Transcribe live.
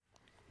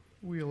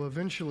We'll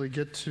eventually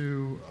get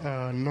to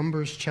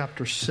Numbers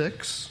chapter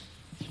 6.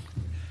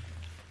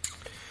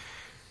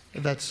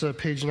 That's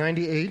page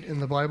 98 in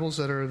the Bibles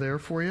that are there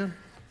for you.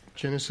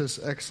 Genesis,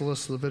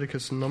 Exodus,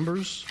 Leviticus,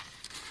 Numbers.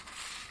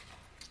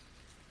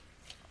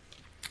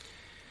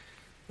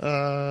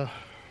 But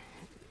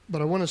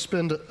I want to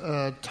spend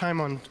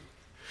time on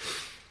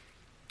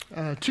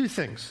two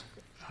things.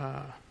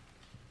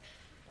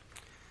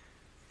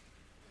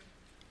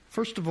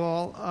 First of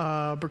all,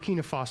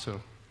 Burkina Faso.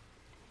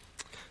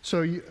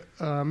 So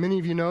many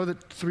of you know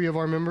that three of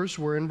our members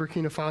were in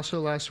Burkina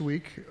Faso last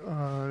week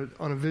on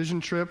a vision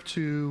trip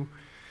to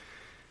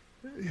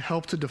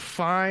help to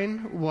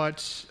define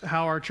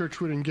how our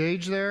church would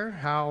engage there,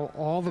 how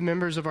all the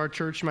members of our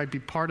church might be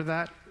part of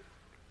that.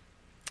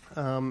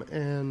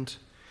 And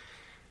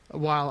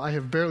while I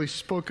have barely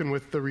spoken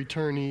with the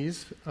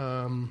returnees,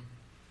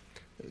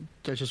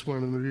 I just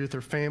wanted them to be with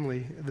their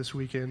family this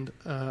weekend.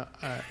 The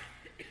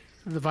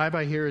vibe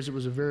I hear is it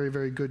was a very,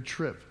 very good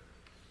trip.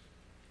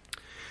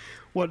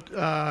 What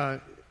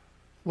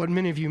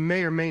many of you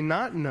may or may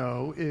not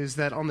know is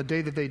that on the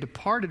day that they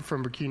departed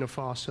from Burkina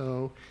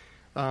Faso,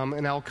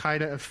 an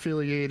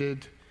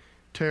Al-Qaeda-affiliated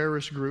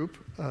terrorist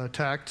group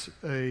attacked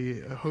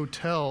a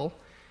hotel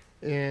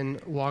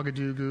in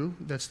Ouagadougou.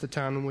 That's the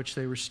town in which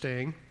they were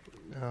staying.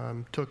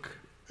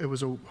 It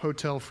was a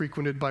hotel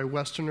frequented by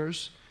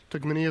Westerners.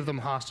 Took many of them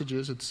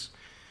hostages.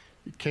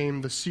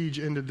 The siege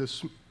ended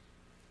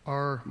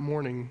our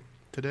morning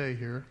today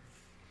here.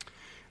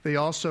 They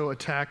also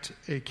attacked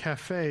a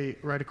cafe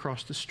right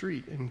across the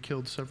street and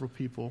killed several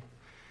people.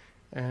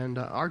 And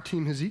our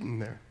team has eaten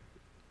there.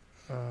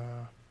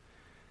 I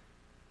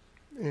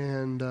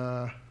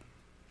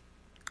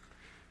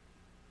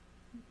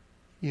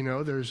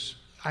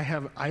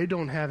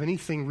don't have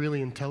anything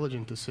really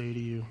intelligent to say to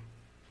you.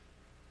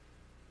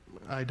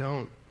 I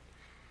don't.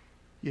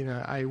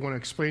 I want to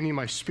explain to you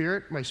my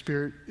spirit. My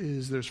spirit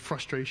is there's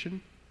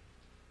frustration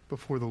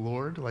before the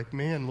Lord. Like,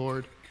 man,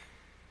 Lord,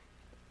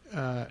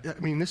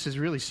 this is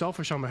really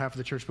selfish on behalf of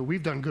the church, but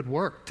we've done good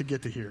work to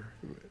get to here.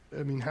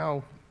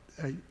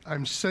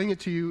 I'm saying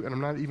it to you, and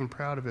I'm not even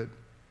proud of it,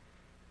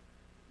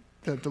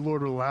 that the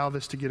Lord will allow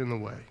this to get in the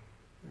way,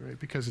 right?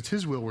 Because it's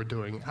His will we're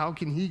doing. How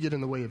can He get in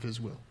the way of His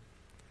will?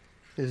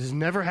 It has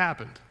never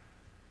happened.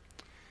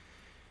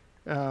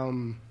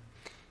 And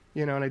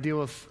I deal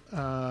with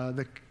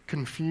the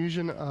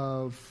confusion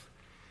of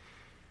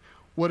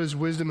what is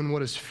wisdom and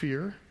what is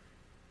fear.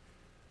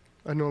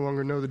 I no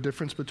longer know the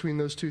difference between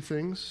those two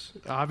things.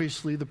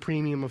 Obviously, the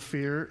premium of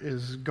fear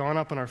is gone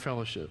up in our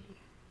fellowship.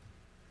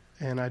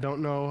 And I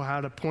don't know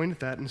how to point at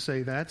that and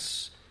say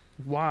that's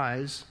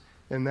wise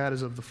and that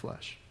is of the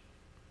flesh.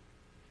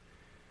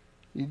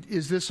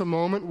 Is this a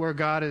moment where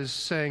God is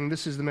saying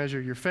this is the measure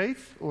of your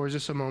faith, or is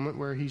this a moment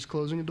where He's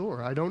closing a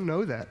door? I don't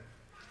know that.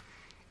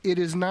 It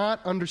is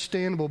not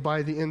understandable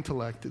by the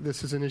intellect that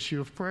this is an issue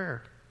of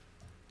prayer.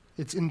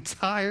 It's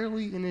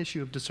entirely an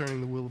issue of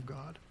discerning the will of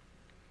God.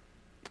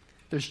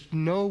 There's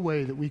no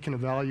way that we can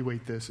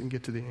evaluate this and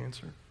get to the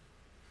answer.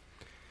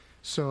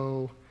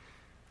 So,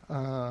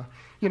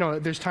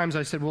 there's times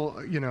I said, well,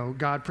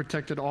 God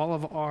protected all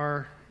of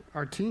our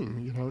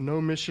team. No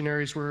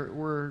missionaries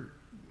were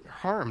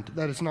harmed.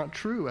 That is not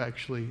true,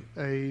 actually.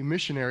 A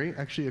missionary,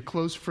 actually a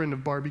close friend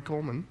of Barbie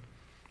Coleman,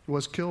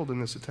 was killed in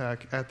this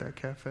attack at that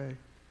cafe,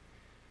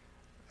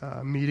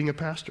 meeting a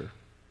pastor.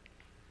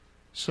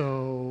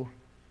 So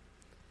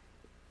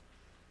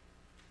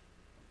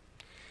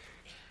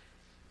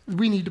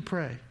we need to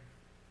pray.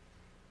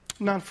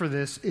 Not for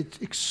this.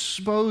 It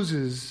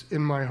exposes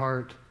in my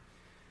heart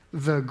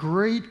the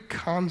great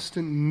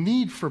constant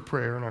need for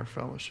prayer in our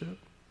fellowship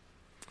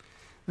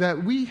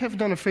that we have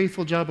done a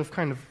faithful job of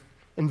kind of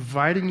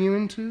inviting you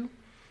into.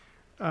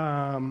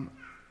 But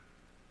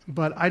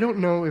I don't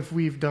know if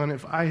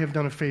I have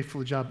done a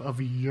faithful job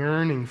of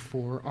yearning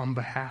for on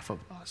behalf of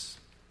us.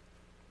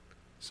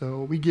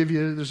 So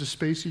there's a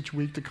space each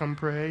week to come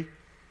pray.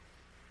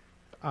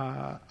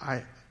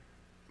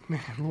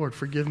 Lord,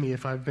 forgive me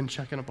if I've been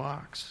checking a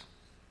box.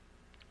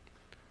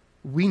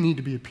 We need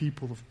to be a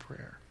people of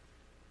prayer.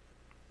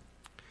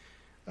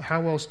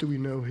 How else do we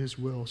know His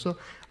will? So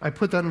I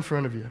put that in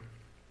front of you.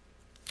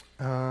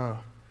 I'm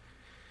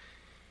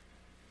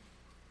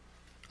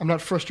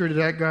not frustrated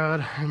at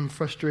God. I'm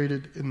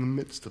frustrated in the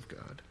midst of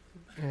God.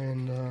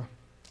 And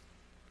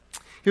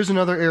here's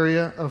another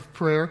area of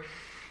prayer.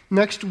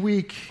 Next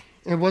week,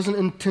 it wasn't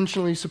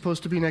intentionally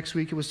supposed to be next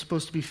week. It was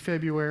supposed to be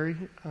February.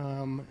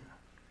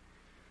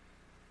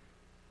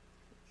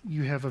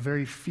 You have a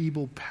very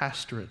feeble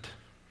pastorate.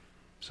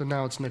 So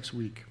now it's next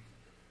week.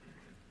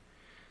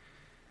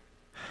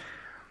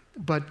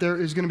 But there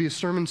is going to be a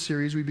sermon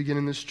series we begin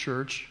in this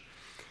church.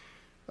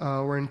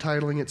 We're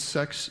entitling it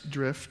Sex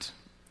Drift.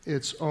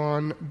 It's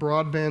on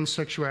broadband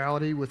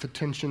sexuality with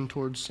attention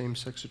towards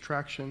same-sex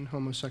attraction,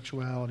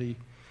 homosexuality,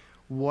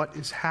 what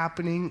is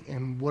happening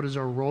and what is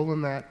our role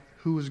in that,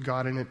 who is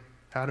God in it,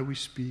 how do we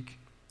speak,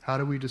 how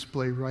do we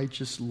display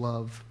righteous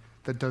love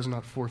that does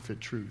not forfeit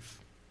truth.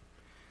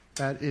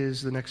 That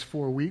is the next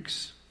 4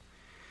 weeks.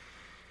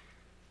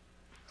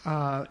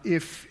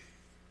 If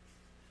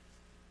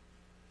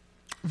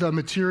the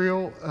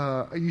material,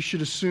 you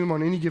should assume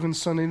on any given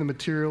Sunday the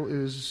material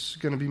is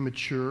going to be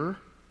mature.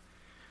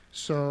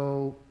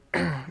 So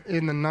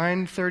in the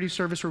 9:30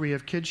 service where we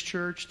have kids'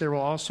 church, there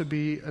will also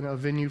be a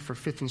venue for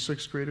 5th and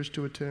 6th graders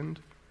to attend.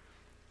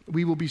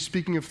 We will be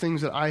speaking of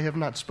things that I have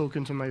not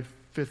spoken to my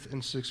 5th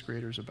and 6th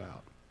graders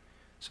about.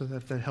 So that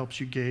if that helps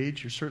you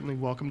gauge, you're certainly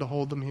welcome to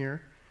hold them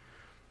here.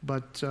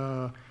 But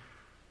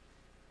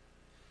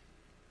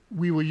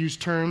we will use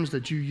terms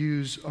that you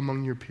use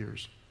among your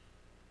peers,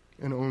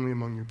 and only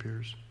among your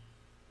peers.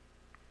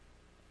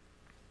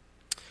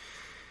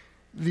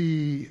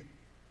 The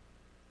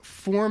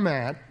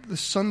format, the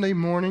Sunday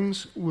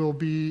mornings will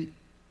be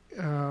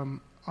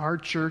our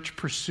church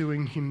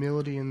pursuing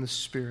humility in the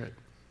Spirit.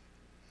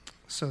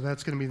 So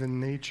that's going to be the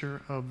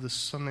nature of the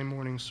Sunday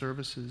morning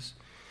services.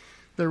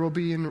 There will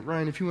be, and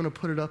Ryan, if you want to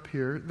put it up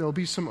here, there'll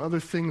be some other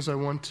things I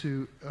want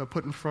to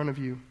put in front of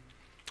you.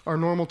 Our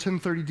normal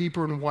 10:30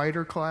 Deeper and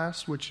Wider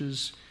class, which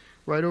is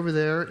right over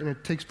there, and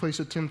it takes place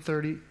at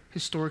 10:30.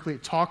 Historically,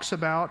 it talks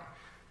about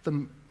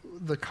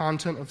the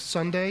content of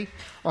Sunday.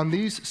 On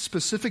these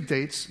specific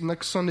dates,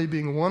 next Sunday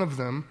being one of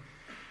them,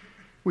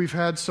 we've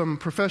had some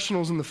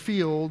professionals in the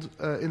field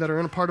that are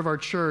in a part of our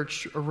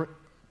church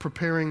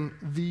preparing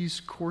these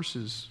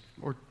courses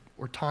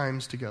or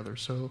times together.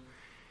 So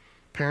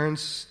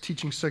parents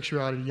teaching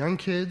sexuality to young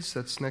kids,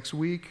 that's next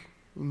week,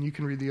 and you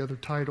can read the other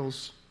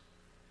titles.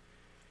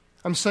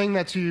 I'm saying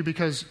that to you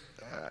because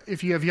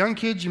if you have young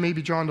kids, you may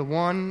be drawn to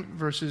one,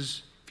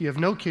 versus if you have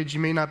no kids,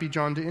 you may not be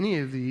drawn to any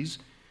of these,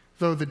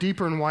 though the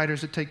deeper and widers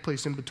that take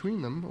place in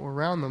between them or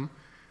around them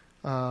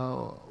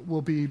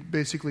will be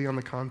basically on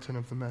the content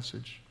of the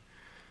message.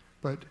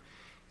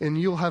 And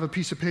you'll have a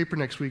piece of paper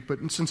next week, but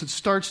since it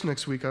starts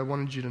next week, I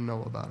wanted you to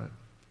know about it.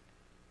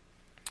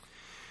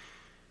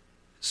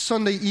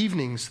 Sunday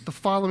evenings, the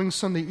following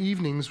Sunday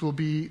evenings will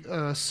be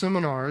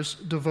seminars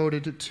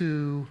devoted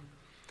to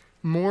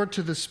more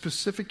to the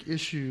specific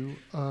issue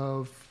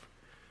of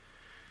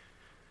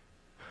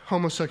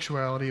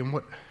homosexuality and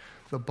what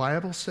the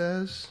Bible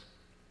says,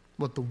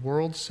 what the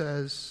world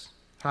says,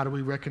 how do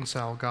we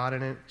reconcile God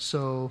in it.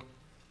 So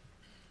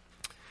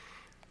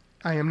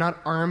I am not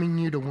arming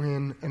you to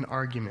win an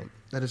argument.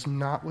 That is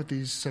not what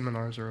these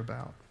seminars are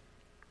about.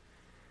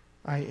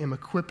 I am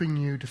equipping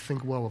you to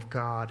think well of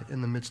God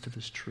in the midst of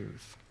His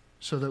truth,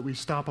 so that we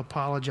stop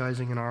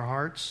apologizing in our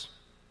hearts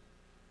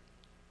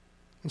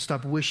and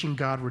stop wishing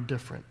God were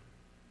different,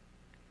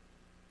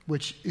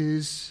 which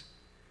is,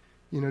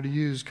 to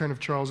use kind of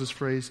Charles's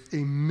phrase, a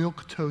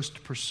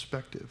milquetoast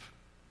perspective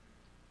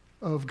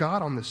of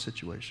God on this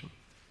situation.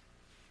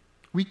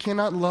 We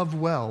cannot love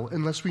well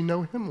unless we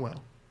know Him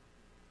well.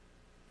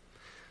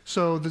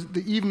 So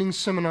the evening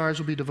seminars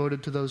will be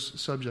devoted to those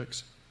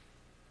subjects.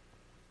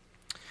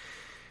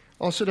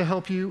 Also to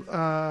help you,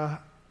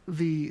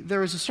 there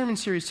was a sermon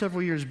series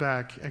several years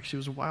back, actually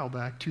it was a while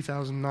back,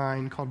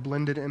 2009, called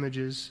Blended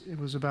Images. It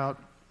was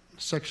about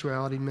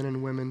sexuality, men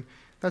and women.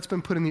 That's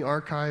been put in the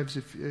archives.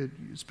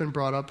 It's been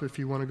brought up if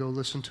you want to go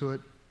listen to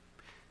it.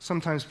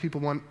 Sometimes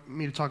people want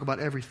me to talk about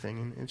everything,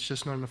 and it's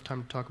just not enough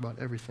time to talk about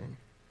everything.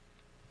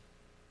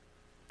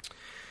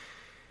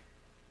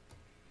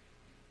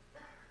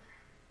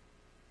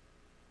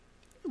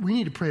 We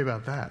need to pray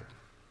about that.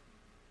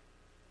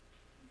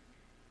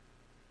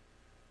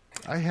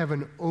 I have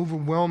an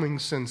overwhelming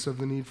sense of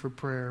the need for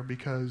prayer,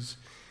 because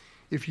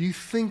if you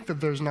think that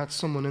there's not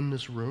someone in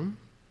this room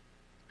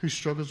who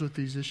struggles with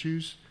these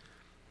issues,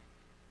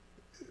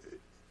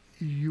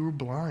 you're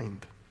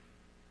blind.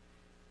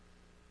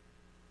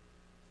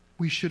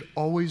 We should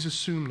always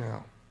assume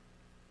now,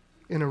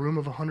 in a room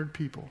of 100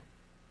 people,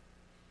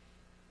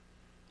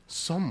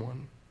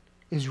 someone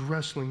is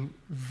wrestling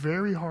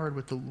very hard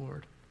with the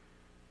Lord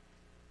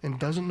and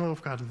doesn't know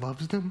if God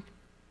loves them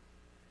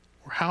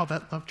or how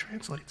that love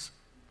translates.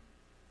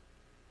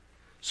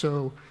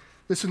 So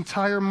this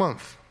entire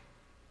month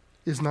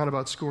is not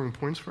about scoring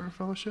points for our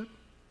fellowship.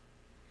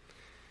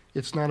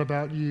 It's not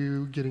about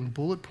you getting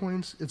bullet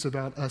points. It's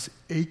about us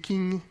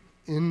aching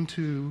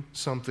into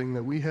something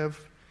that we have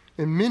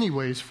in many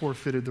ways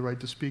forfeited the right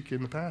to speak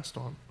in the past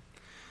on.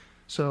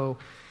 So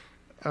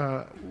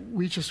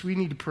we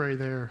need to pray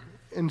there.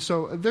 And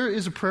so there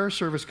is a prayer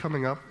service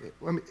coming up.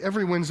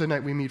 Every Wednesday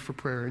night we meet for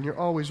prayer, and you're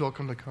always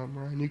welcome to come,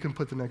 Ryan. You can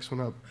put the next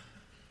one up.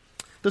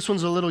 This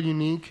one's a little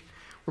unique.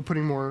 We're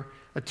putting more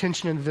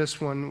attention into this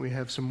one. We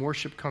have some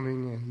worship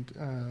coming,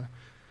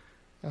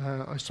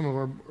 and some of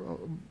our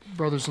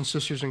brothers and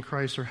sisters in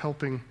Christ are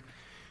helping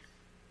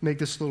make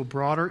this a little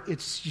broader. You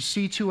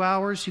see 2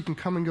 hours. You can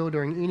come and go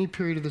during any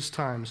period of this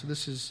time. So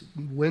this is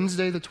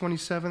Wednesday the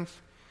 27th.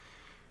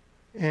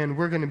 And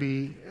we're going to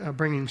be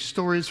bringing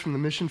stories from the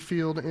mission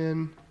field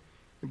in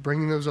and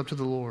bringing those up to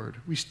the Lord.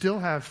 We still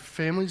have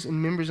families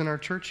and members in our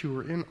church who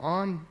are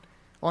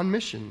on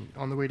mission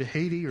on the way to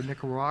Haiti or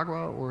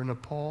Nicaragua or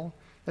Nepal.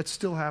 That's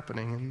still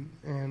happening,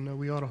 and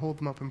we ought to hold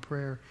them up in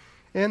prayer.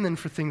 And then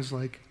for things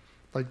like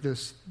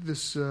this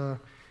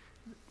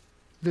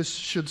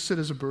should sit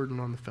as a burden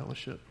on the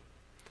fellowship.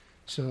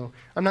 So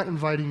I'm not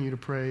inviting you to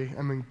pray.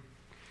 I'm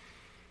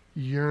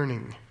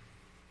yearning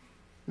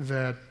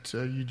that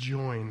you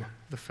join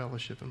the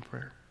fellowship in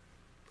prayer.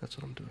 That's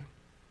what I'm doing.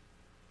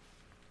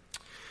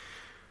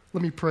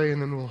 Let me pray,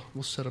 and then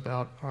we'll set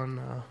about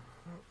on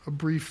a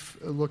brief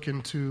look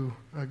into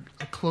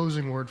a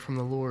closing word from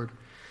the Lord.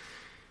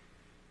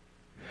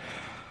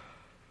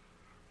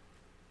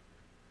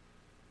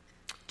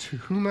 To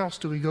whom else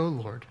do we go,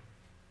 Lord?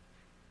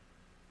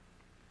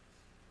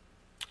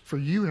 For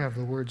you have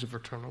the words of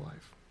eternal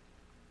life.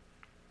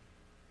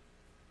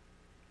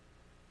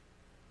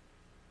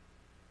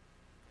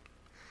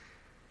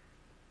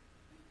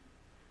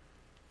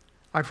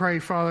 I pray,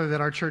 Father, that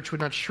our church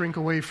would not shrink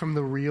away from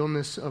the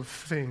realness of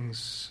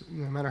things,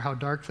 no matter how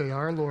dark they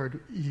are.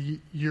 Lord,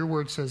 your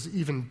word says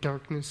even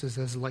darkness is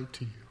as light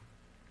to you.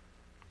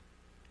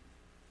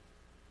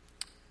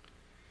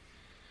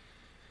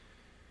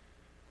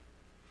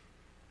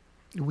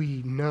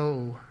 We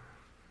know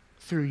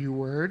through your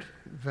word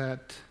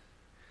that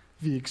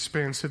the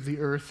expanse of the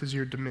earth is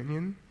your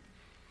dominion,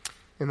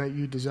 and that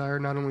you desire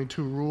not only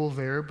to rule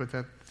there, but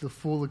that the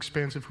full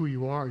expanse of who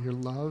you are, your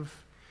love,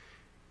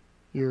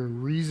 your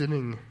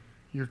reasoning,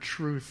 your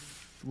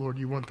truth, Lord,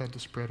 you want that to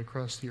spread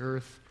across the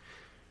earth,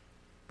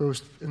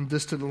 both in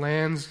distant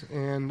lands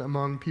and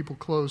among people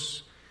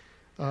close,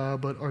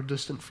 but are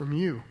distant from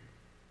you.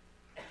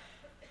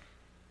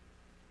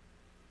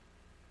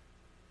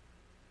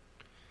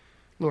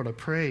 Lord, I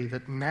pray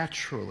that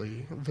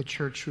naturally the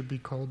church would be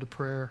called to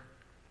prayer.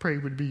 Pray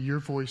it would be your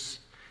voice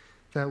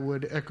that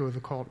would echo the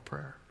call to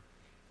prayer.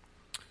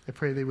 I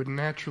pray they would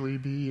naturally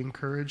be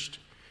encouraged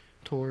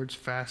towards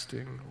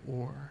fasting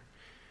or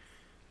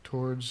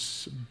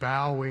towards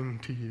bowing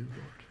to you,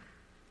 Lord.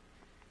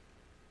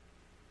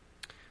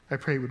 I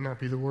pray it would not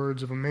be the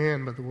words of a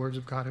man, but the words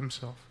of God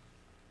himself.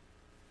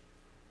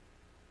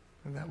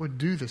 And that would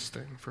do this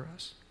thing for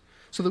us,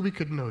 so that we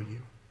could know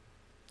you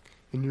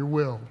in your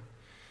will,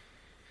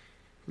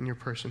 in your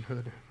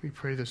personhood. We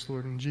pray this,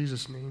 Lord, in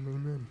Jesus' name,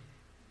 amen.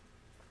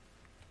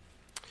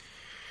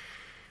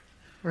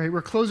 All right,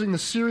 we're closing the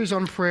series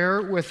on prayer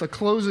with a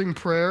closing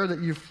prayer that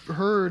you've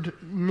heard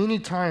many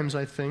times,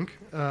 I think.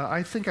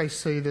 I think I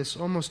say this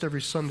almost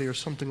every Sunday or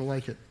something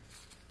like it.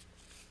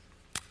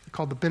 It's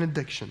called the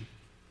benediction.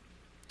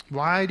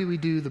 Why do we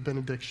do the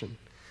benediction?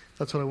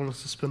 That's what I want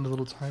us to spend a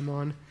little time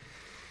on.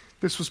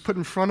 This was put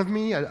in front of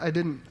me.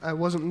 I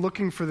wasn't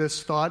looking for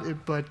this thought,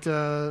 but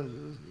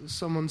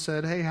someone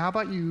said, "Hey, how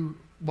about you?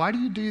 Why do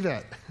you do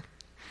that?"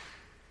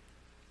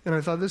 And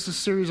I thought, this is a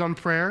series on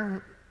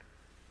prayer.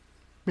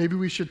 Maybe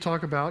we should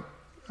talk about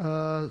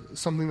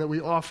something that we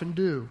often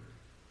do.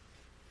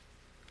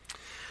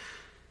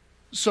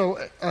 So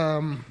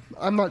I'm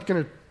not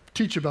going to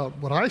teach about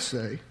what I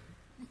say.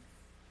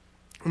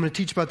 I'm going to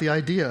teach about the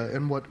idea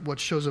and what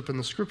shows up in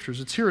the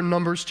Scriptures. It's here in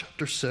Numbers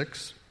chapter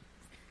 6,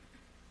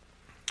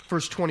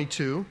 verse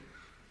 22.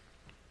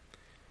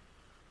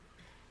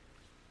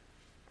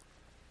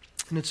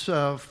 And it's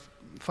 5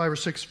 or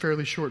 6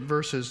 fairly short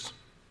verses.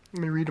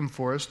 Let me read them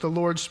for us. The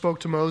Lord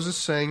spoke to Moses,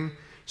 saying,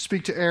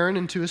 "Speak to Aaron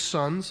and to his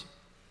sons,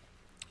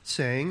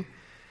 saying,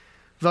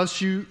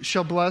 Thus you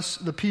shall bless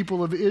the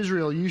people of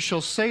Israel. You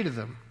shall say to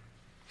them,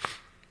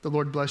 The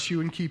Lord bless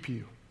you and keep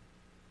you.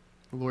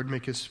 The Lord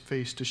make his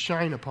face to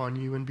shine upon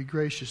you and be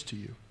gracious to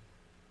you.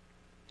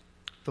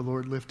 The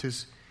Lord lift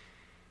his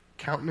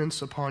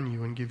countenance upon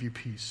you and give you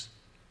peace.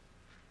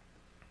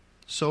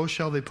 So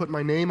shall they put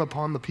my name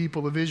upon the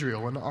people of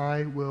Israel, and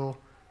I will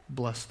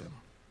bless them."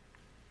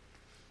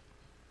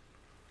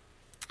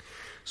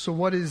 So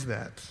what is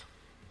that?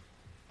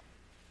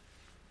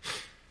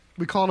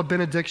 We call it a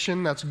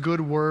benediction. That's a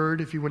good word.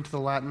 If you went to the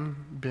Latin,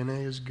 bene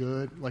is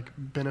good, like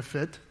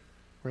benefit,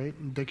 right?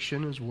 And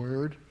diction is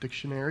word,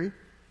 dictionary.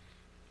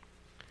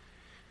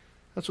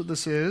 That's what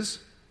this is.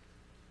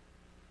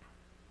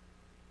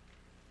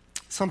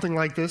 Something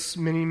like this,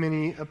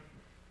 many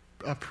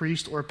a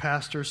priest or a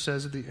pastor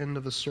says at the end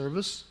of a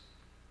service.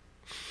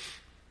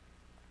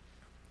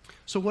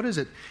 So what is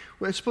it?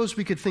 Well, I suppose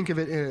we could think of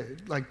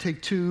it like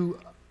take two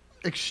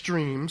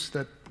extremes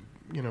that,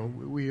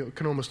 we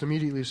can almost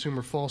immediately assume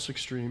are false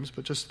extremes,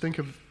 but just think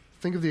of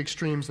the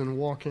extremes and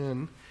walk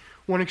in.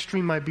 One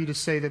extreme might be to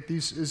say that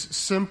this is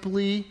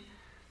simply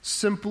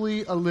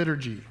a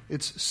liturgy.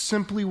 It's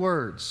simply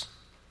words.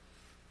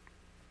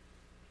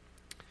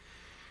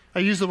 I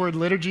use the word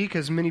liturgy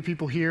because many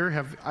people here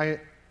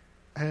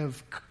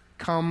have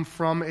come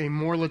from a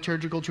more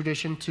liturgical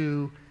tradition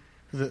to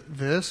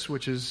this,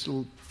 which is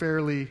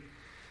fairly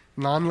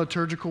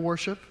non-liturgical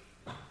worship.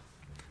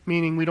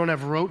 Meaning we don't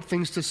have rote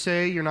things to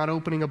say. You're not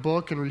opening a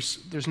book and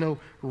there's no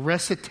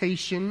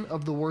recitation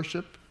of the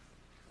worship.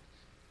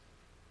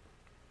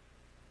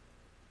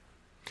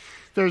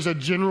 There's a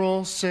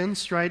general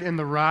sense, right, in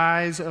the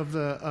rise of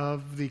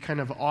the kind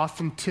of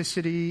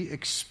authenticity,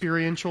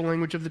 experiential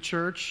language of the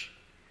church.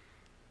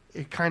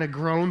 It kind of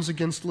groans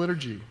against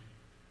liturgy.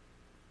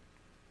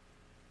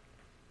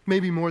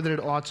 Maybe more than it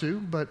ought to,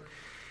 but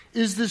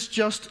is this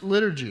just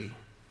liturgy?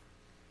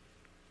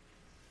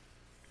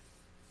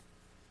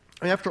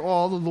 After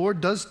all, the Lord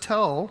does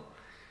tell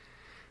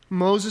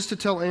Moses to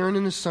tell Aaron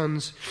and his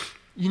sons,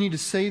 you need to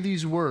say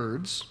these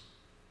words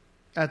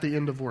at the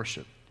end of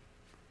worship.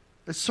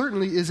 It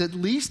certainly is at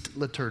least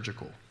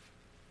liturgical.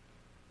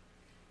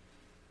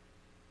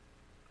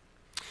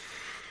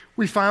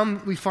 We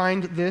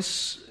find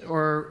this,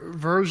 or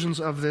versions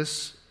of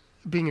this,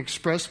 being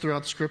expressed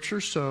throughout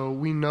Scripture, so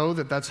we know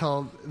that that's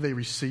how they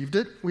received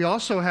it. We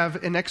also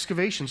have in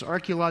excavations,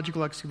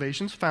 archaeological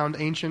excavations, found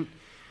ancient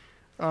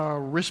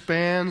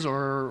wristbands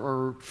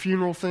or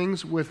funeral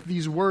things with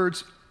these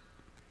words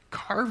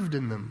carved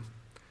in them,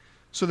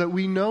 so that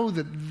we know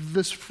that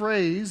this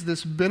phrase,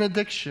 this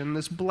benediction,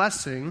 this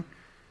blessing,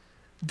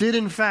 did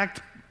in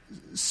fact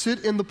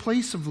sit in the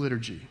place of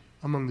liturgy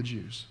among the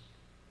Jews.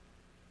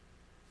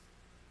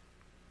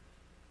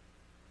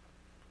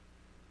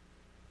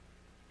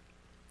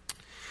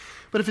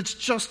 But if it's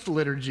just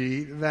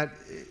liturgy, that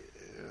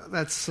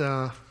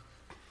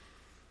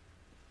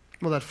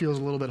feels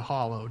a little bit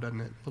hollow, doesn't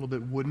it? A little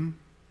bit wooden.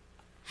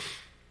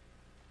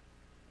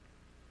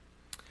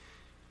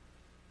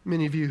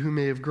 Many of you who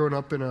may have grown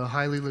up in a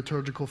highly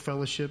liturgical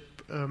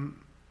fellowship, you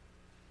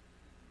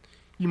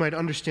might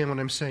understand what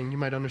I'm saying. You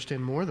might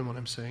understand more than what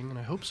I'm saying, and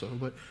I hope so.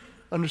 But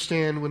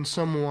understand when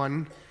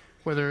someone,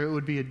 whether it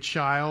would be a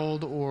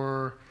child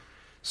or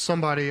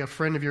somebody, a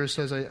friend of yours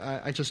says,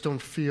 I just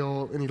don't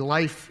feel any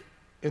life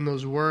in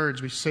those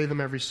words. We say them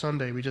every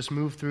Sunday. We just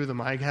move through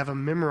them. I have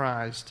them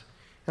memorized,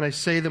 and I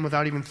say them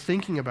without even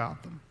thinking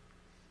about them.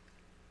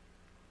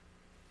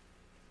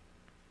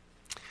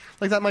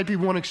 Like that might be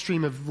one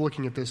extreme of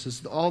looking at this.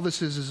 Is all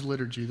this is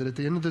liturgy. That at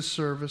the end of this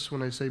service,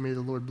 when I say, may the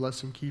Lord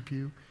bless and keep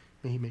you,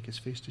 may he make his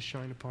face to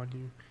shine upon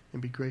you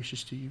and be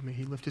gracious to you, may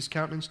he lift his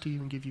countenance to you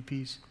and give you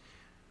peace.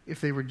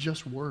 If they were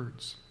just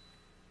words.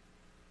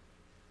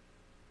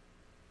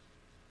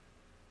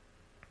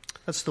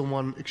 That's the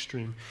one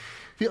extreme.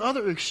 The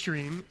other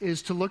extreme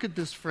is to look at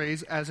this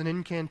phrase as an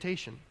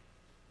incantation,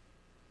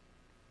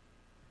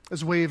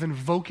 as a way of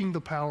invoking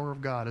the power of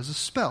God, as a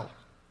spell,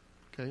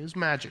 okay, as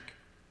magic.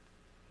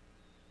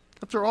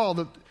 After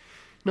all,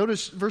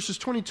 notice verses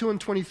 22 and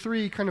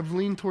 23 kind of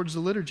lean towards the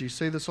liturgy.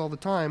 Say this all the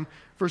time.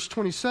 Verse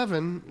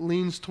 27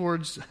 leans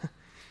towards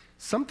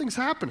something's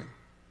happening.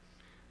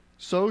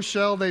 So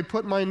shall they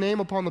put my name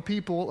upon the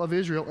people of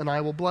Israel, and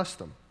I will bless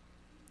them.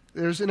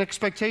 There's an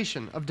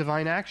expectation of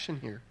divine action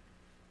here.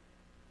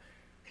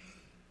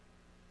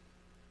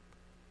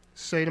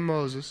 Say to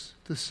Moses,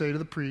 to say to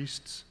the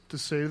priests, to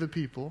say to the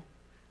people,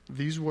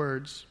 these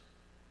words.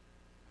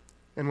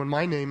 And when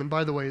my name, and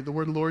by the way, the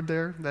word Lord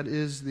there, that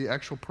is the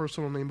actual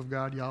personal name of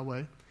God,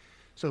 Yahweh.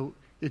 So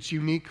it's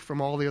unique from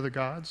all the other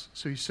gods.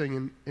 So he's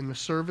saying in the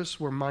service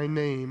where my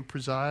name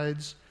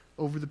presides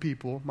over the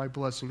people, my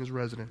blessing is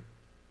resident.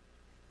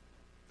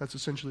 That's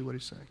essentially what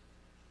he's saying.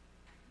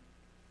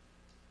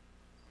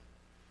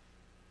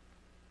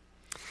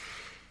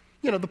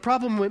 You know, the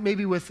problem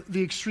maybe with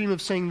the extreme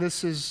of saying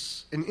this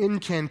is an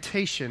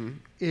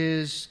incantation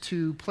is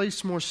to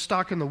place more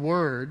stock in the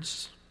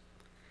words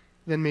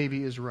than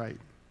maybe is right.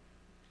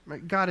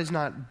 God is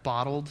not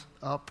bottled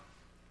up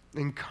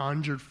and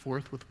conjured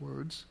forth with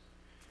words.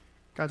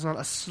 God's not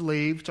a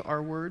slave to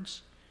our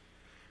words.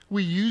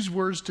 We use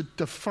words to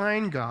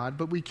define God,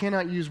 but we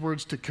cannot use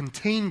words to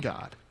contain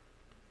God.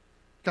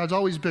 God's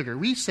always bigger.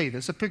 We say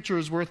this, a picture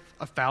is worth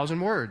 1,000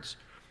 words.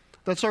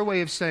 That's our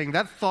way of saying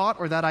that thought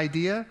or that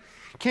idea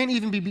can't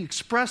even be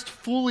expressed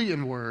fully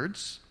in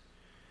words,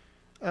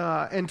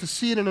 and to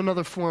see it in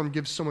another form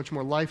gives so much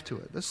more life to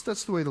it.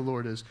 That's the way the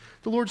Lord is.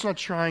 The Lord's not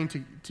trying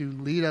to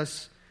lead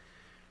us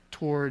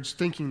towards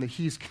thinking that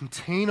he's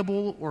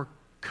containable or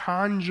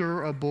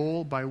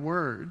conjurable by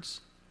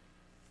words.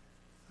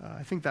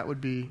 I think that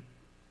would be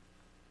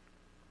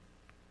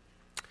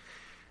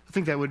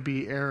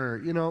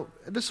error. You know,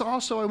 this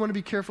also, I want to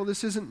be careful,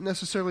 this isn't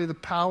necessarily the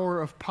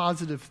power of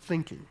positive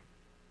thinking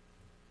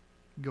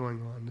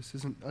going on. This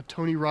isn't a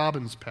Tony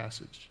Robbins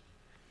passage.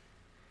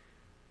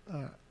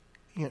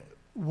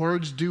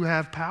 Words do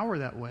have power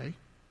that way.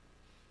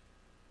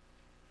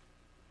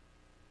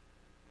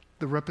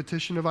 The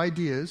repetition of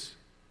ideas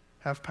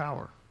have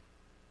power.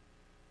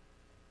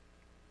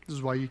 This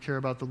is why you care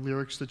about the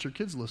lyrics that your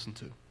kids listen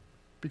to,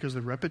 because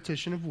the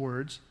repetition of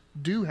words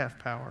do have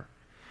power.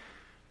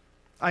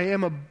 I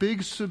am a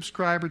big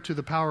subscriber to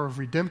the power of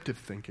redemptive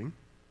thinking,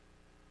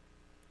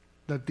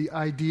 that the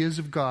ideas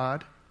of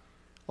God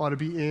ought to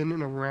be in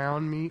and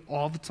around me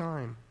all the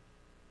time,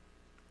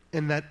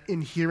 and that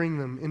in hearing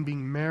them, in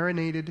being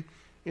marinated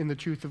in the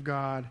truth of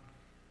God,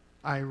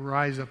 I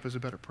rise up as a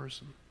better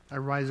person. I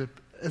rise up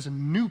as a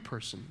new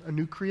person, a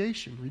new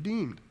creation,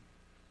 redeemed.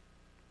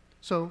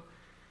 So,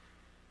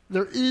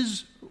 there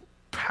is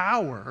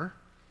power.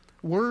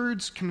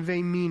 Words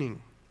convey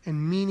meaning,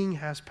 and meaning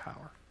has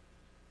power.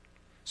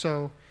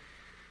 So,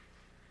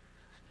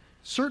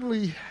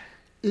 certainly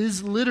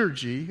is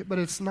liturgy, but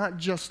it's not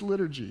just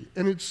liturgy.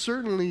 And it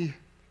certainly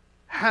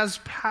has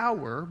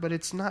power, but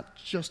it's not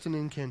just an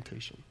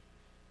incantation.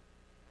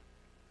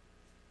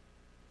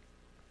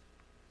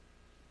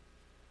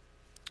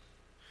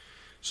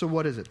 So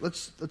what is it?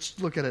 Let's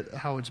look at it,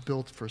 how it's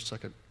built for a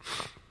second.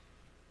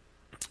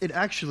 it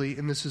actually,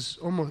 and this is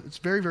almost, it's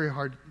very, very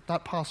hard,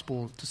 not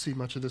possible to see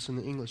much of this in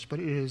the English, but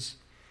it is,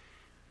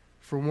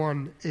 for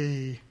one,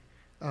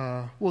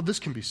 well, this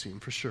can be seen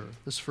for sure,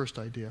 this first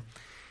idea.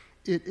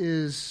 It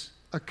is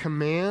a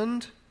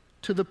command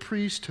to the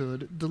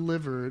priesthood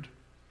delivered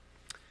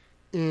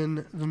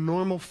in the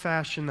normal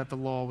fashion that the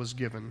law was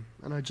given.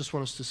 And I just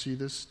want us to see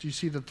this. Do you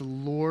see that the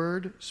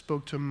Lord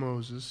spoke to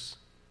Moses?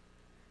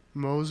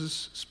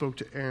 Moses spoke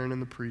to Aaron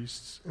and the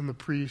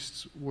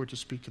priests were to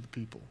speak to the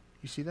people.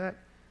 You see that?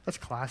 That's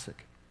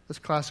classic. That's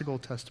classic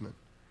Old Testament.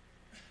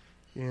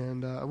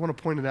 And I want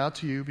to point it out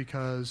to you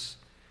because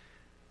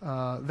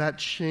that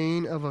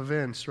chain of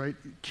events, right?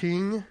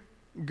 King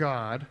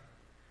God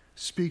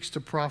speaks to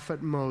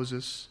prophet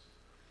Moses,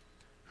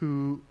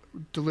 who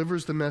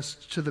delivers the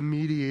message to the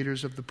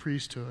mediators of the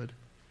priesthood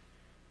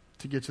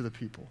to get to the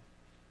people.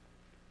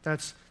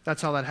 That's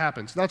how that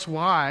happens. That's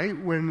why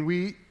when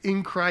we,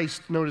 in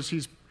Christ, notice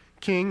he's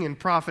king and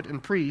prophet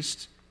and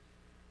priest,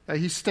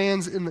 he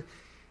stands in the...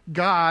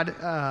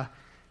 God,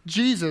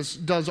 Jesus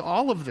does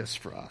all of this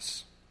for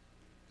us.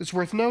 It's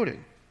worth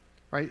noting,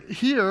 right?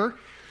 Here,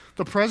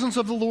 the presence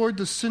of the Lord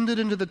descended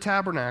into the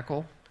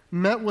tabernacle,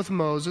 met with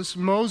Moses.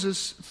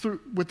 Moses,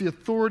 with the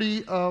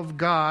authority of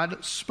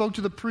God, spoke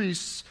to the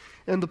priests,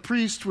 and the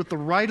priests, with the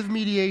right of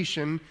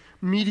mediation,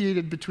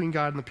 mediated between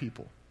God and the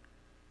people.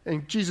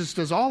 And Jesus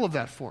does all of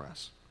that for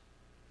us.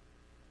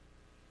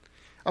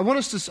 I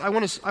want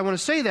to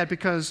say that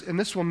because, and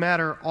this will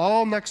matter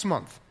all next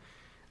month,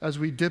 as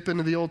we dip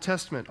into the Old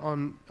Testament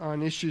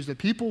on issues that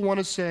people want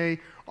to say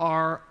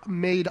are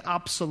made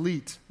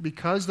obsolete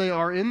because they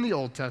are in the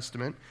Old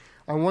Testament.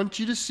 I want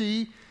you to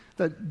see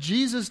that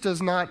Jesus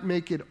does not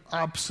make it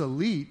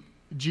obsolete.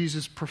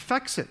 Jesus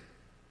perfects it.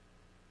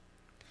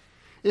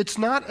 It's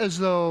not as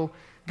though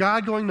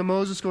God going to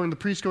Moses, going to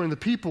the priest, going to the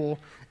people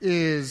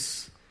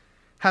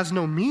has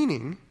no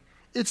meaning.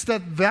 It's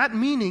that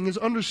meaning is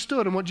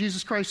understood in what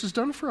Jesus Christ has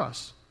done for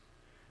us.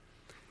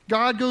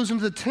 God goes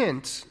into the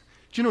tent.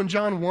 Do you know in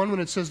John 1 when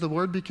it says the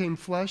Word became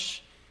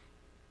flesh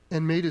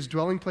and made his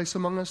dwelling place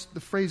among us? The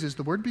phrase is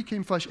the Word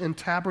became flesh and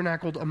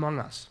tabernacled among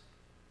us.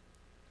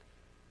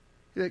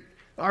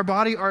 Our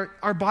bodies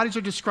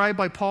are described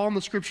by Paul in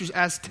the Scriptures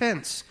as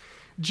tents.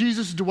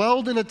 Jesus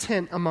dwelled in a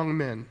tent among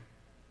men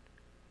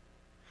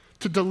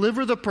to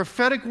deliver the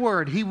prophetic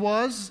word. He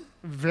was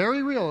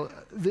very real.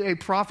 A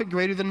prophet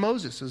greater than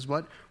Moses is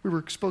what we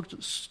were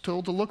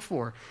told to look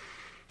for.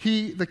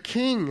 The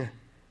king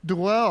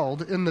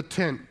dwelled in the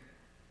tent,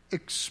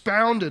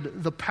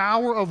 expounded the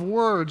power of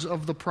words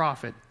of the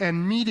prophet,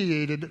 and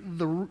mediated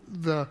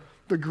the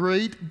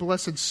great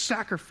blessed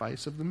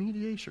sacrifice of the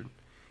mediation.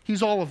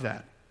 He's all of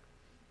that.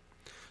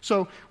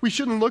 So we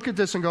shouldn't look at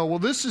this and go, well,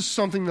 this is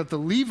something that the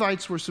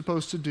Levites were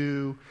supposed to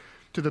do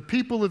to the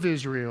people of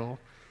Israel,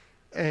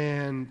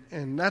 and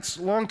that's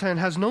a long time,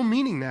 has no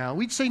meaning now.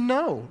 We'd say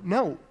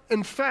no.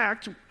 In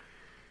fact,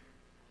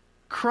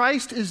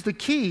 Christ is the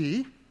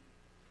key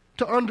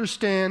to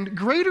understand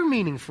greater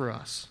meaning for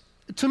us.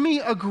 To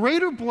me, a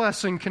greater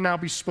blessing can now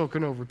be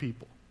spoken over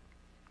people.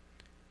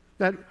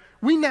 That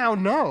we now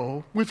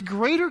know with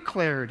greater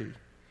clarity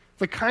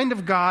the kind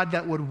of God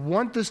that would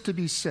want this to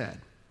be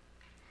said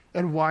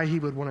and why he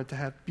would want it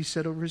to be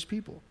said over his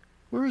people.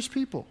 We're his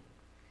people.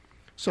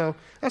 So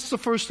that's the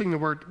first thing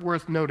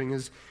worth noting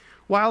is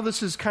while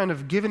this is kind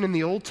of given in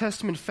the Old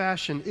Testament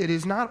fashion, it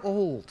is not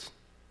old.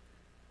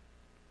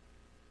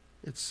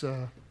 It's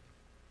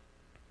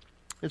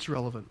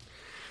relevant.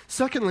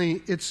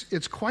 Secondly,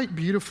 it's quite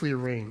beautifully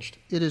arranged.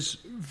 It is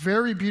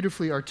very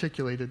beautifully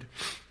articulated.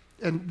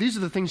 And these are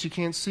the things you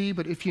can't see,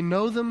 but if you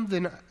know them,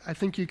 then I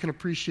think you can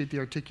appreciate the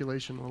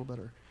articulation a little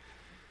better.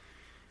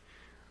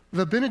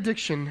 The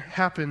benediction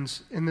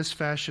happens in this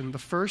fashion. The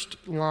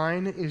first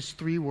line is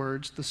 3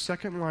 words. The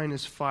second line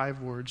is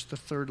 5 words. The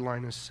third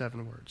line is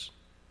 7 words.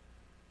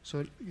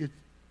 So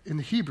in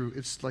the Hebrew,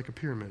 it's like a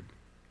pyramid.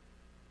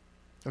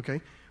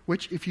 Okay?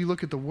 Which, if you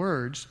look at the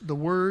words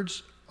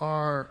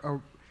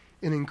are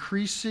an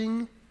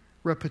increasing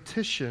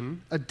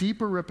repetition, a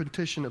deeper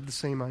repetition of the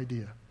same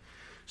idea.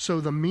 So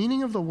the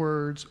meaning of the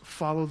words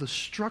follow the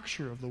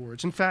structure of the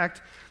words. In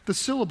fact, the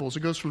syllables,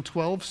 it goes from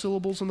 12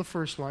 syllables in the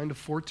first line to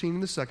 14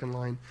 in the second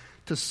line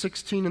to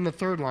 16 in the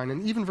third line.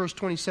 And even verse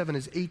 27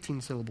 is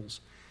 18 syllables.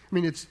 I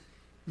mean, it's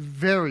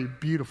very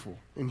beautiful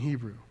in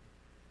Hebrew.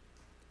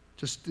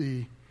 Just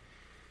the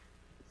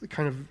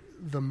kind of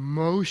the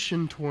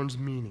motion towards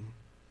meaning.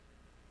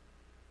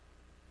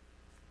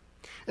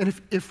 And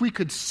if we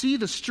could see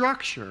the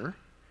structure,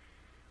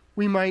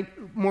 we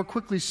might more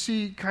quickly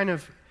see kind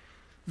of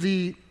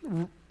the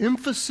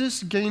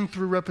emphasis gained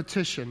through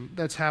repetition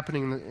that's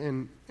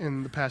happening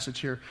in the passage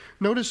here.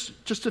 Notice,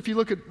 just if you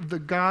look at the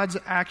God's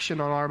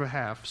action on our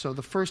behalf, so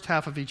the first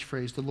half of each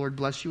phrase, the Lord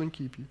bless you and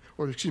keep you,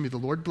 the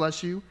Lord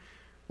bless you,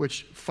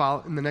 which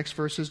in the next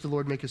verse is the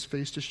Lord make his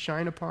face to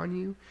shine upon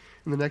you.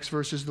 In the next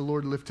verse is the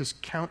Lord lift his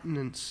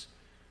countenance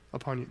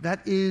upon you.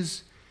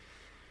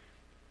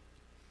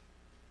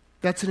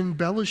 That's an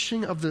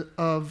embellishing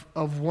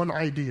of one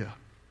idea.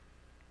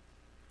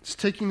 It's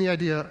taking the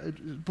idea,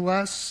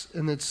 bless,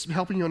 and it's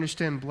helping you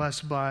understand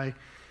bless by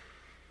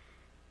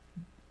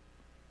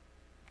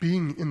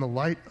being in the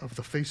light of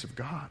the face of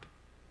God,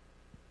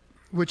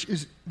 which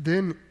is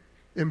then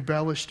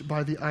embellished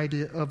by the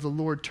idea of the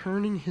Lord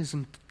turning his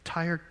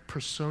entire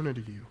persona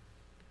to you,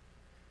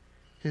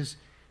 his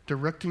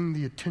directing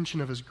the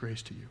attention of his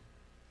grace to you.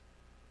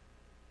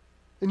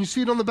 And you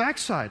see it on the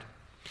backside.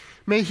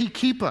 May he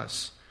keep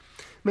us.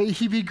 May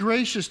he be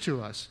gracious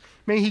to us.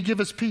 May he give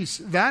us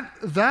peace. That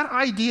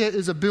idea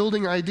is a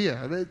building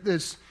idea.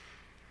 It's,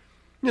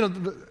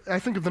 I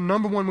think of the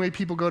number one way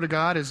people go to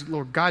God is,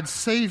 Lord, God,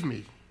 save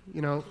me.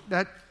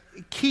 That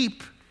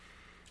keep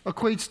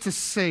equates to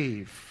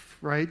save,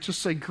 right?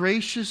 Just like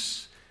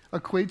gracious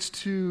equates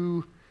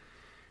to,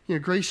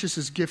 gracious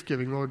is gift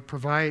giving. Lord,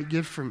 provide,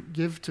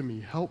 give to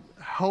me,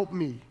 help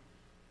me,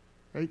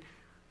 right?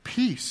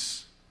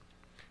 Peace.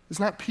 It's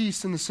not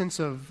peace in the sense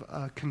of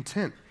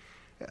content.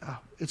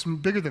 It's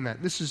bigger than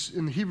that. This is,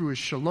 in the Hebrew, is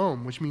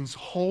shalom, which means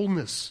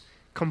wholeness,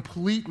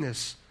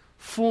 completeness,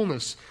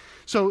 fullness.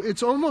 So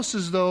it's almost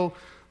as though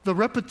the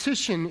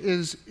repetition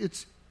is,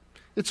 it's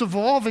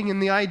evolving in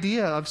the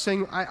idea of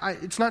saying,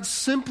 it's not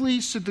simply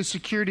the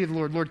security of the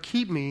Lord, Lord,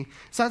 keep me.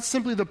 It's not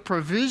simply the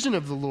provision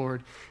of the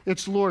Lord.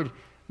 It's, Lord,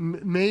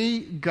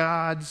 may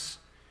God's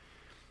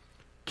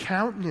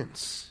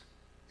countenance,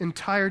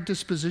 entire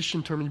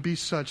disposition toward me be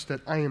such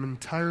that I am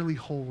entirely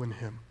whole in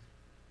him.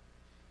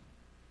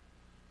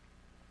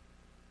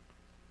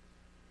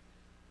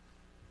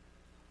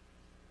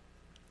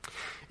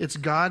 It's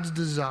God's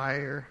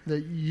desire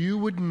that you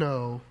would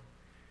know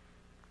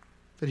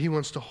that he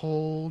wants to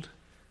hold,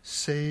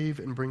 save,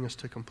 and bring us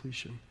to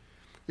completion.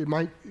 It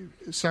might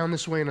sound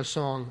this way in a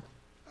song.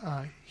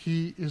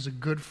 He is a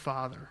good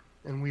father,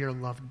 and we are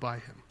loved by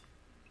him.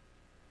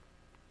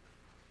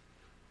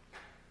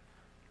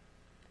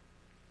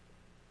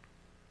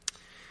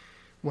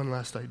 One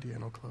last idea,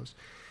 and I'll close.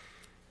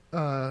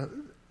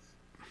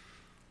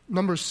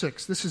 Number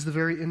 6. This is the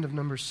very end of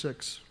number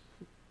 6,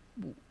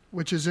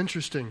 which is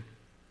interesting.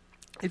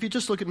 If you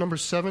just look at number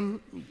 7,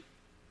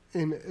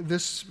 in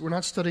this, we're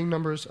not studying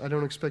Numbers. I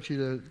don't expect you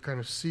to kind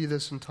of see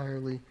this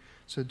entirely.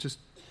 So just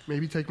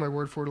maybe take my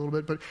word for it a little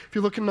bit. But if you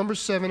look at number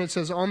 7, it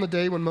says, on the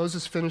day when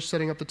Moses finished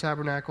setting up the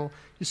tabernacle.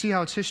 You see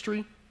how it's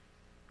history?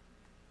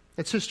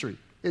 It's history.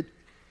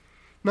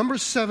 Number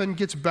 7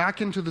 gets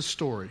back into the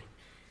story.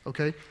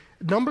 Okay?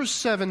 Number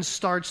 7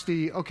 starts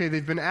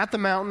they've been at the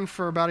mountain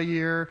for about a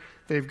year.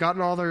 They've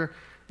gotten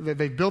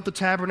they've built the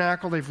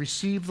tabernacle. They've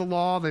received the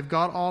law. They've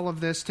got all of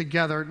this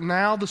together.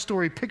 Now the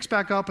story picks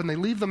back up and they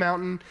leave the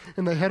mountain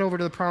and they head over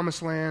to the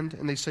promised land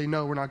and they say,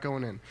 no, we're not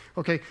going in.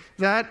 Okay,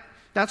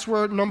 that's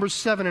where number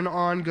 7 and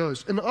on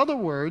goes. In other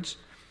words,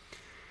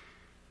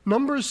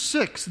 number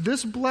 6,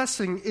 this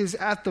blessing is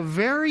at the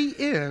very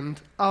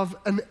end of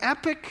an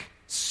epic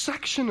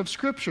section of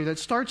Scripture that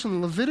starts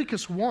in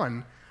Leviticus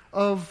 1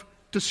 of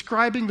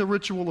describing the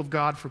ritual of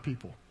God for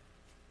people.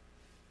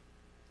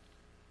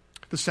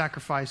 The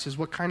sacrifices,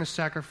 what kind of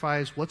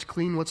sacrifice, what's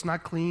clean, what's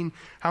not clean,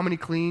 how many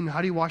clean,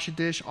 how do you wash a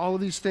dish, all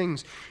of these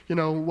things.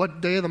 What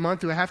day of the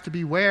month do I have to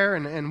be where,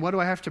 and what do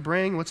I have to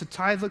bring, what's a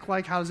tithe look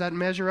like, how does that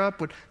measure up,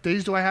 what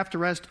days do I have to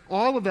rest,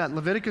 all of that.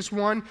 Leviticus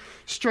 1,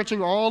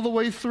 stretching all the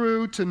way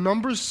through to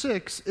number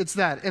 6, it's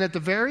that. And at the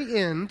very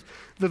end,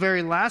 the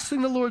very last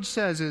thing the Lord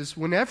says is,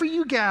 whenever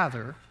you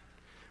gather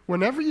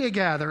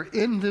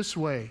in this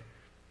way,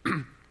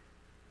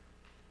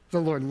 the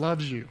Lord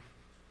loves you,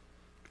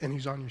 and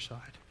he's on your side.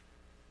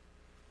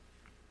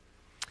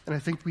 And I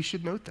think we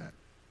should note that.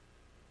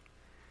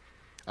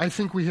 I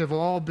think we have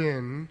all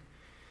been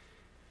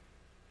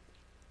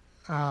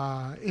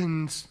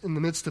in the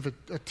midst of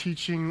a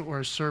teaching or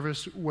a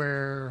service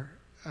where,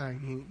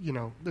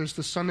 there's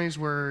the Sundays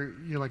where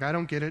you're like, I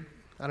don't get it.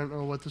 I don't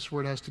know what this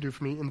word has to do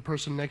for me. And the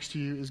person next to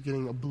you is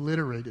getting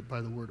obliterated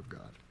by the Word of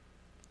God.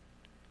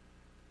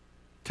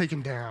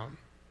 Taken down.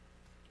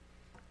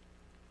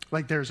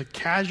 Like there's a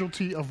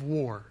casualty of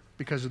war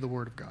because of the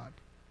Word of God.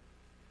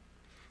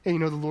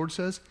 And the Lord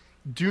says,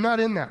 do not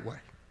end that way.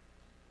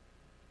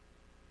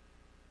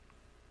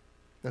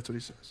 That's what he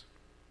says.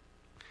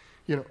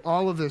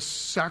 All of this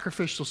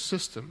sacrificial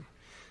system,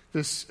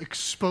 this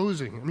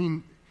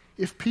exposing.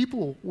 If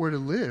people were to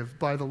live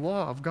by the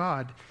law of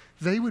God,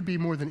 they would be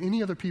more than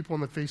any other people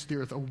on the face of the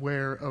earth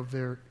aware of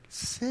their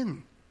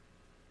sin.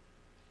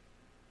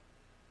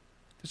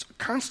 There's a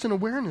constant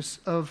awareness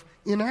of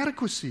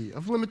inadequacy,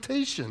 of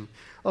limitation,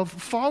 of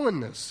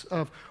fallenness,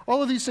 of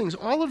all of these things.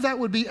 All of that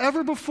would be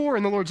ever before,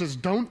 and the Lord says,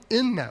 don't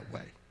end that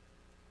way.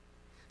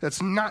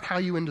 That's not how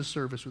you end a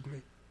service with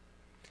me.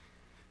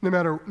 No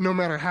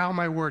matter how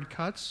my word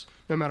cuts,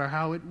 no matter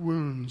how it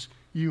wounds,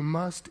 you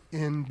must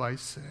end by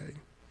saying,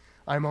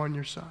 I'm on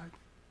your side.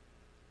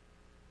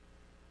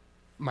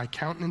 My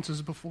countenance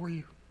is before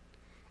you,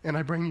 and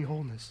I bring you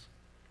wholeness.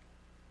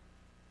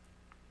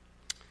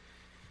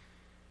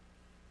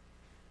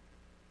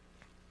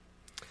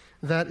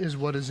 That is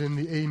what is in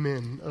the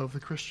amen of the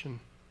Christian.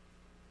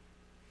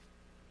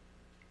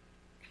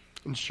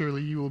 And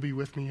surely you will be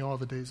with me all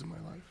the days of my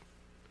life.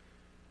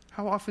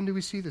 How often do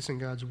we see this in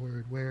God's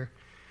Word, where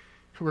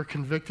we're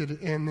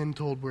convicted and then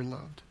told we're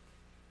loved?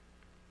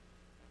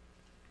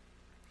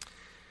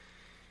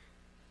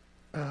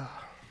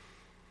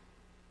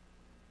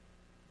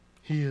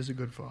 He is a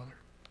good Father,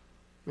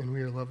 and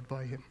we are loved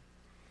by Him.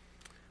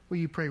 Will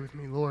you pray with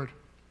me, Lord?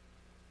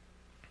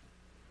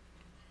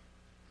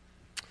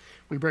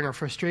 We bring our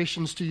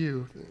frustrations to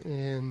you,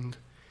 and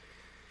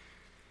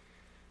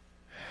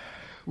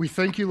we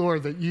thank you,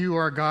 Lord, that you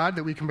are a God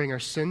that we can bring our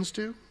sins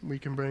to, we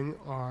can bring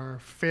our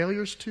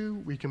failures to,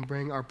 we can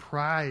bring our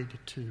pride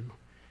to,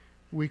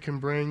 we can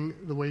bring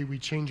the way we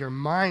change our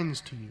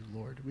minds to you,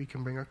 Lord. We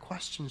can bring our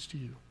questions to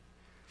you.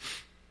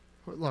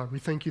 Lord, we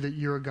thank you that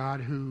you're a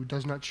God who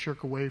does not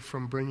shirk away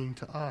from bringing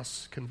to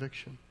us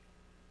conviction,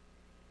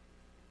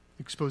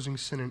 exposing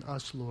sin in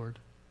us, Lord.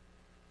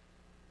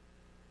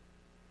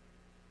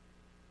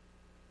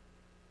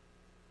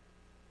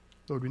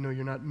 Lord, we know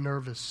you're not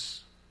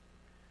nervous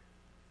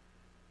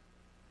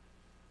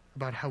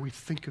about how we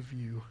think of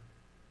you.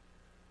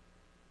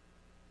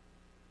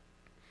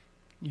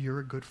 You're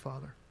a good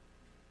Father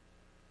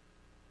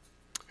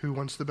who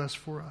wants the best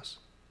for us.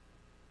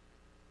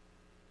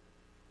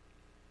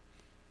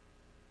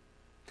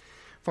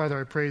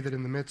 Father, I pray that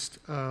in the midst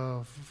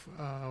of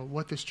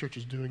what this church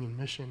is doing in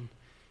mission,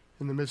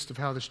 in the midst of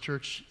how this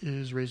church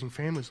is raising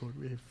families, Lord,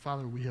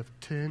 Father, we have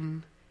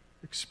 10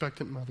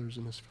 expectant mothers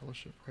in this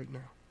fellowship right now.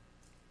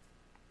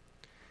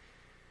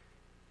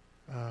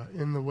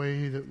 In the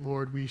way that,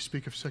 Lord, we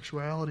speak of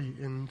sexuality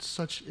in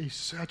such a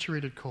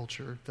saturated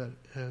culture that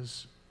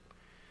has,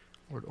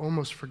 Lord,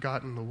 almost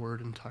forgotten the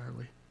word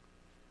entirely.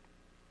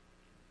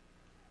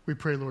 We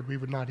pray, Lord, we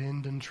would not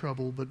end in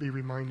trouble, but be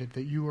reminded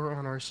that you are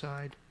on our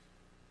side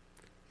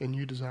and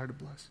you desire to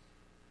bless.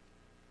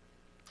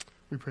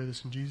 We pray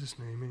this in Jesus'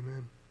 name,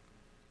 amen.